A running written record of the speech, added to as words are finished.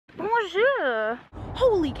bonjour.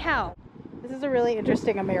 Holy cow. This is a really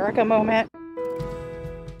interesting America moment.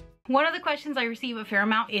 One of the questions I receive a fair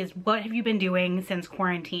amount is, what have you been doing since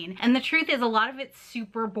quarantine? And the truth is, a lot of it's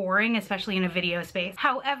super boring, especially in a video space.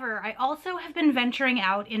 However, I also have been venturing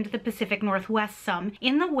out into the Pacific Northwest some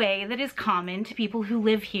in the way that is common to people who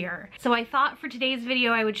live here. So I thought for today's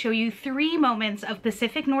video I would show you 3 moments of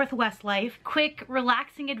Pacific Northwest life, quick,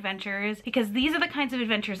 relaxing adventures, because these are the kinds of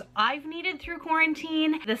adventures I've needed through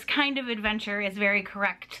quarantine. This kind of adventure is very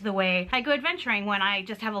correct to the way I go adventuring when I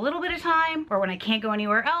just have a little bit of time, or when I can't go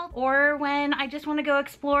anywhere else, or when I just want to go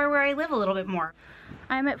explore where I live a little bit more.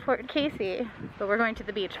 I'm at Fort Casey, but we're going to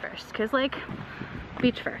the beach first, because like,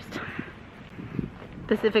 beach first.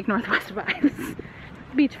 Pacific Northwest vibes.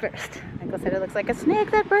 Beach first. Michael said it looks like a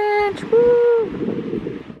snake, that branch,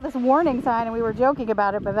 woo! This warning sign, and we were joking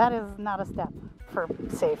about it, but that is not a step for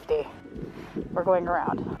safety. We're going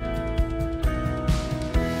around.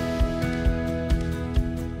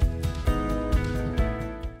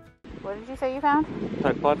 What did you say you found?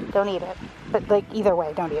 Tide pod. Don't eat it. But like, either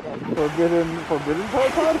way, don't eat it. Forbidden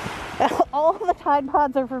Tide pod? All the Tide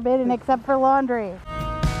Pods are forbidden except for laundry.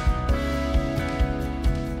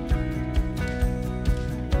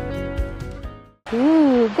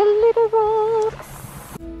 Ooh, glitter rocks.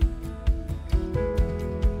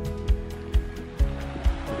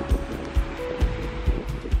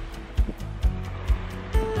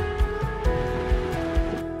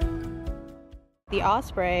 The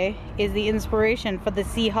osprey is the inspiration for the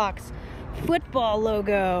Seahawks football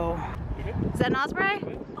logo. Is that an osprey?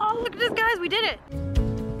 Oh, look at this, guys, we did it.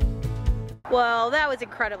 Well, that was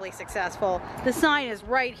incredibly successful. The sign is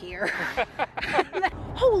right here.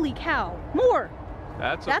 Holy cow, more.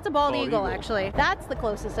 That's a bald eagle, actually. That's the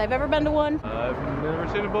closest I've ever been to one. I've never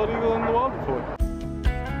seen a bald eagle in the wild before.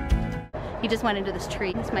 He just went into this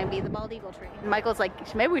tree. This might be the bald eagle tree. And Michael's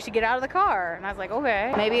like, maybe we should get out of the car. And I was like,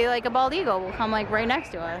 okay. Maybe like a bald eagle will come like right next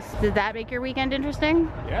to us. Did that make your weekend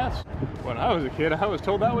interesting? Yes. When I was a kid, I was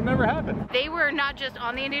told that would never happen. They were not just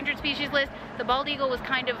on the endangered species list. The bald eagle was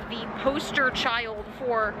kind of the poster child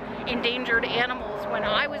for endangered animals when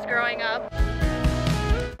I was growing up.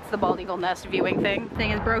 It's the bald eagle nest viewing thing. Thing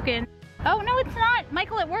is broken. Oh, no, it's not.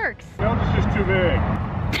 Michael, it works. No, it's just too big.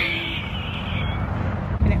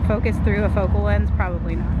 Can it focus through a focal lens?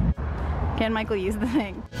 Probably not. Can Michael use the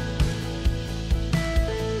thing?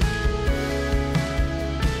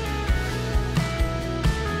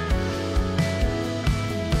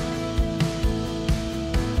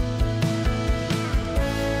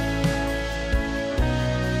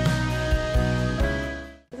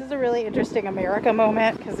 This is a really interesting America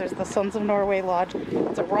moment because there's the Sons of Norway Lodge.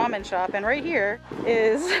 It's a ramen shop, and right here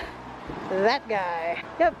is that guy.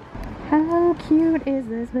 Yep. How cute is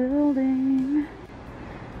this building?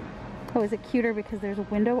 Oh, is it cuter because there's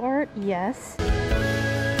window art? Yes. So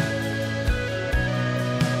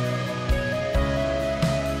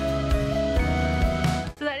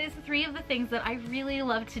that is 3 of the things that I really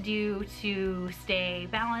love to do to stay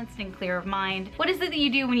balanced and clear of mind. What is it that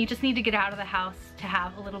you do when you just need to get out of the house to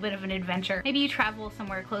have a little bit of an adventure? Maybe you travel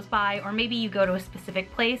somewhere close by, or maybe you go to a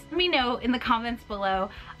specific place. Let me know in the comments below.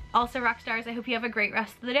 Also, Rockstars, I hope you have a great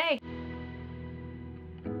rest of the day.